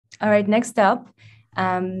All right, next up,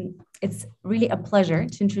 it's really a pleasure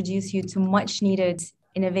to introduce you to much needed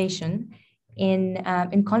innovation in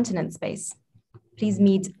incontinence space. Please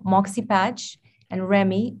meet Moxy Patch and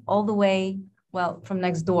Remy all the way, well, from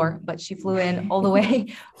next door, but she flew in all the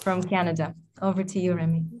way from Canada. Over to you,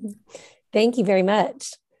 Remy. Thank you very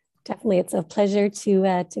much. Definitely, it's a pleasure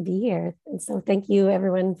to be here. And so thank you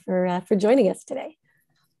everyone for joining us today.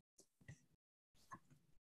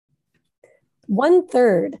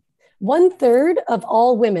 1/3 of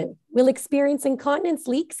all women will experience incontinence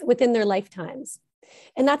leaks within their lifetimes.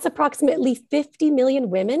 And that's approximately 50 million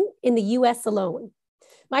women in the US alone.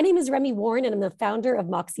 My name is Remy Warren, and I'm the founder of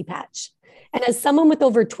Moxy Patch. And as someone with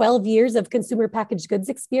over 12 years of consumer packaged goods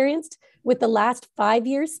experience, with the last 5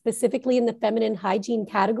 years specifically in the feminine hygiene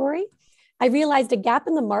category, I realized a gap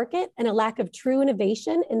in the market and a lack of true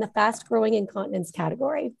innovation in the fast-growing incontinence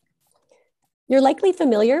category. You're likely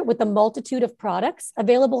familiar with the multitude of products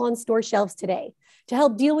available on store shelves today to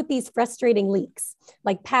help deal with these frustrating leaks,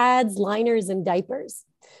 like pads, liners, and diapers.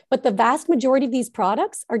 But the vast majority of these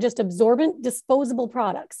products are just absorbent, disposable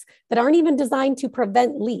products that aren't even designed to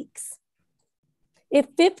prevent leaks. If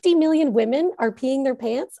 50 million women are peeing their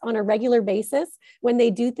pants on a regular basis when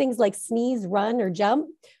they do things like sneeze, run, or jump,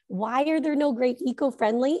 why are there no great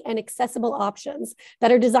eco-friendly and accessible options that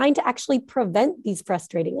are designed to actually prevent these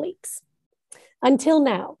frustrating leaks? Until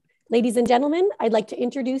now, ladies and gentlemen, I'd like to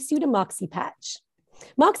introduce you to Moxy Patch.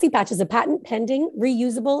 Moxy Patch is a patent-pending,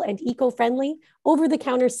 reusable, and eco-friendly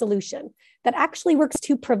over-the-counter solution that actually works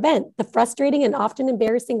to prevent the frustrating and often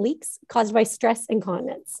embarrassing leaks caused by stress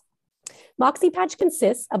incontinence. Moxy Patch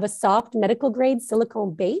consists of a soft medical-grade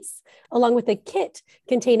silicone base, along with a kit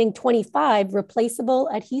containing 25 replaceable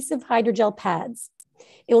adhesive hydrogel pads.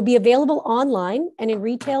 It will be available online and in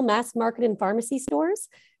retail, mass market, and pharmacy stores,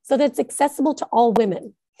 so that it's accessible to all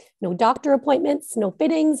women. No doctor appointments, no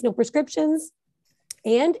fittings, no prescriptions,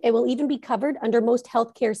 and it will even be covered under most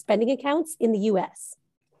healthcare spending accounts in the US.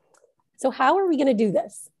 So how are we going to do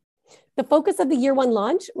this? The focus of the year one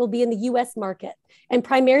launch will be in the US market and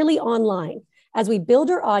primarily online as we build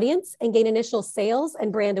our audience and gain initial sales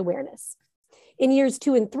and brand awareness. In years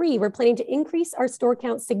 2 and 3, we're planning to increase our store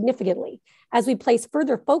count significantly as we place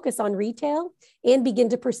further focus on retail and begin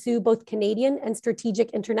to pursue both Canadian and strategic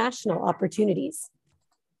international opportunities.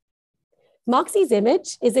 Moxy's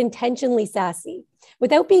image is intentionally sassy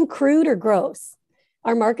without being crude or gross.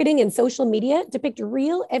 Our marketing and social media depict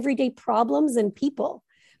real everyday problems and people,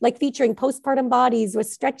 like featuring postpartum bodies with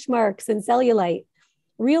stretch marks and cellulite,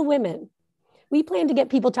 real women. We plan to get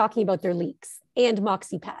people talking about their leaks and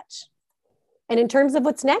Moxy Patch. And in terms of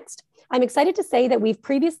what's next, I'm excited to say that we've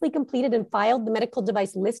previously completed and filed the medical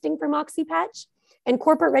device listing for Moxy Patch and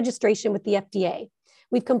corporate registration with the FDA.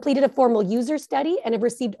 We've completed a formal user study and have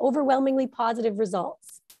received overwhelmingly positive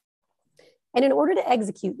results. And in order to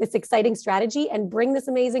execute this exciting strategy and bring this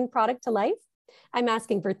amazing product to life, I'm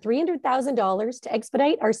asking for $300,000 to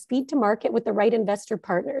expedite our speed to market with the right investor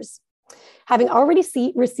partners. Having already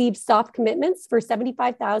received soft commitments for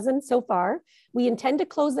 $75,000 so far, we intend to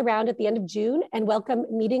close the round at the end of June and welcome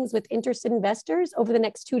meetings with interested investors over the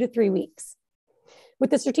next 2 to 3 weeks. With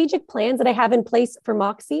the strategic plans that I have in place for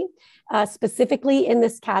Moxy, specifically in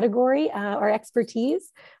this category, our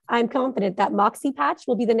expertise, I'm confident that Moxy Patch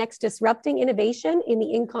will be the next disrupting innovation in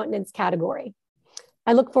the incontinence category.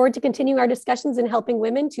 I look forward to continuing our discussions and helping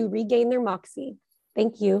women to regain their Moxy.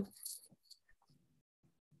 Thank you.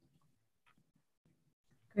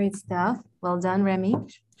 Great stuff. Well done, Remy.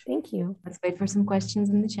 Thank you. Let's wait for some questions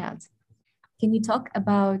in the chat. Can you talk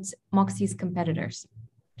about Moxy's competitors,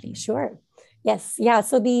 please? Sure. Yes. Yeah.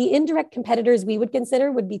 So the indirect competitors we would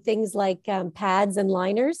consider would be things like pads and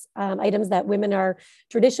liners, items that women are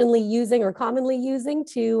traditionally using or commonly using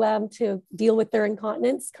to deal with their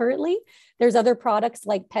incontinence currently. There's other products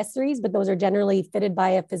like pessaries, but those are generally fitted by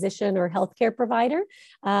a physician or healthcare provider.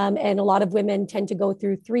 And a lot of women tend to go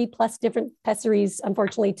through 3+ different pessaries,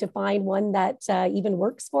 unfortunately, to find one that even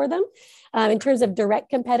works for them. In terms of direct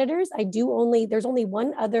competitors, there's only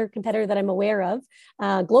one other competitor that I'm aware of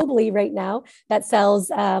globally right now that sells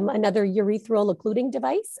another urethral occluding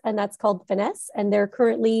device, and that's called Finesse. And they're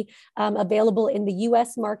currently available in the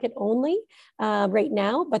US market only right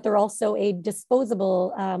now, but they're also a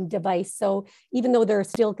disposable device. So even though they're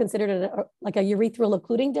still considered like a urethral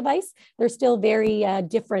occluding device, they're still very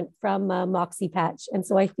different from Moxy Patch. And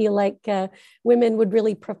so I feel like women would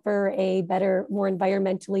really prefer a better, more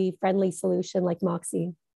environmentally friendly solution like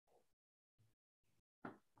Moxy.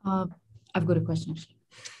 I've got a question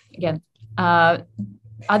again. Are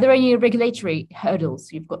there any regulatory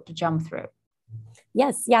hurdles you've got to jump through?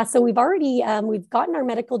 Yes, yeah. So we've already we've gotten our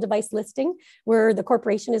medical device listing, where the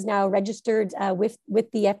corporation is now registered with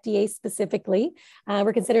the FDA specifically.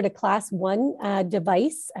 We're considered a Class 1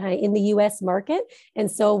 device in the U.S. market, and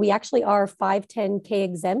so we actually are 510(k)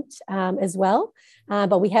 exempt as well.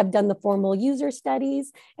 But we have done the formal user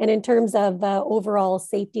studies, and in terms of overall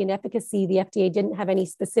safety and efficacy, the FDA didn't have any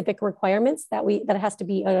specific requirements that it has to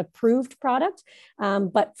be an approved product.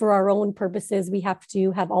 But for our own purposes, we have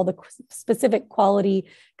to have all the specific quality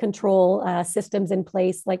control systems in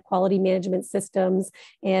place, like quality management systems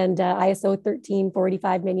and ISO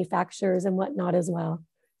 13485 manufacturers and whatnot as well.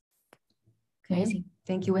 Amazing.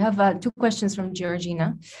 Thank you. We have 2 questions from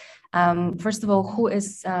Georgina. First of all, who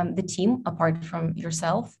is the team apart from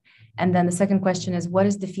yourself? And then the second question is, what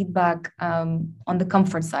is the feedback on the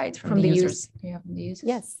comfort side from the users?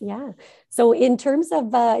 Yes, yeah. So in terms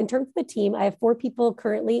of the team, I have 4 people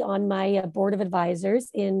currently on my board of advisors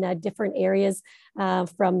in different areas,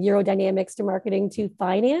 from Eurodynamics to marketing to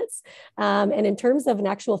finance. And in terms of an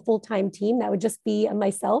actual full-time team, that would just be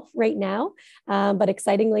myself right now. But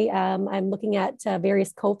excitingly, I'm looking at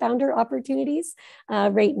various co-founder opportunities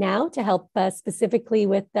right now to help specifically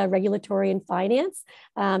with regulatory and finance,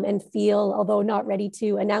 and feel, although not ready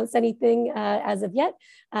to announce anything as of yet,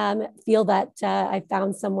 feel that I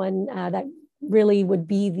found someone that really would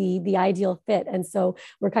be the ideal fit. And so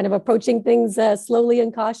we're kind of approaching things slowly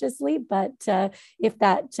and cautiously, but if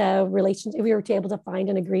that relationship, if we were able to find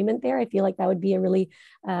an agreement there, I feel like that would be a really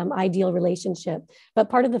ideal relationship.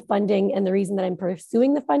 But part of the funding, and the reason that I'm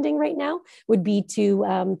pursuing the funding right now, would be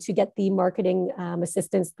to get the marketing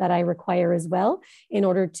assistance that I require as well, in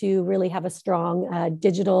order to really have a strong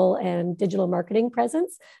digital marketing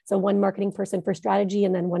presence. So 1 marketing person for strategy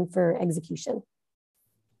and then 1 for execution.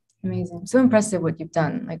 Amazing. So impressive what you've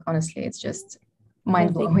done. Like, honestly, it's just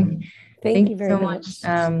mind-blowing. Thank you very much.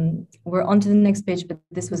 We're on to the next page, but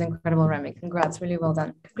this was incredible, Remy. Congrats. Really well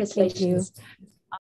done. Congratulations. Thank you.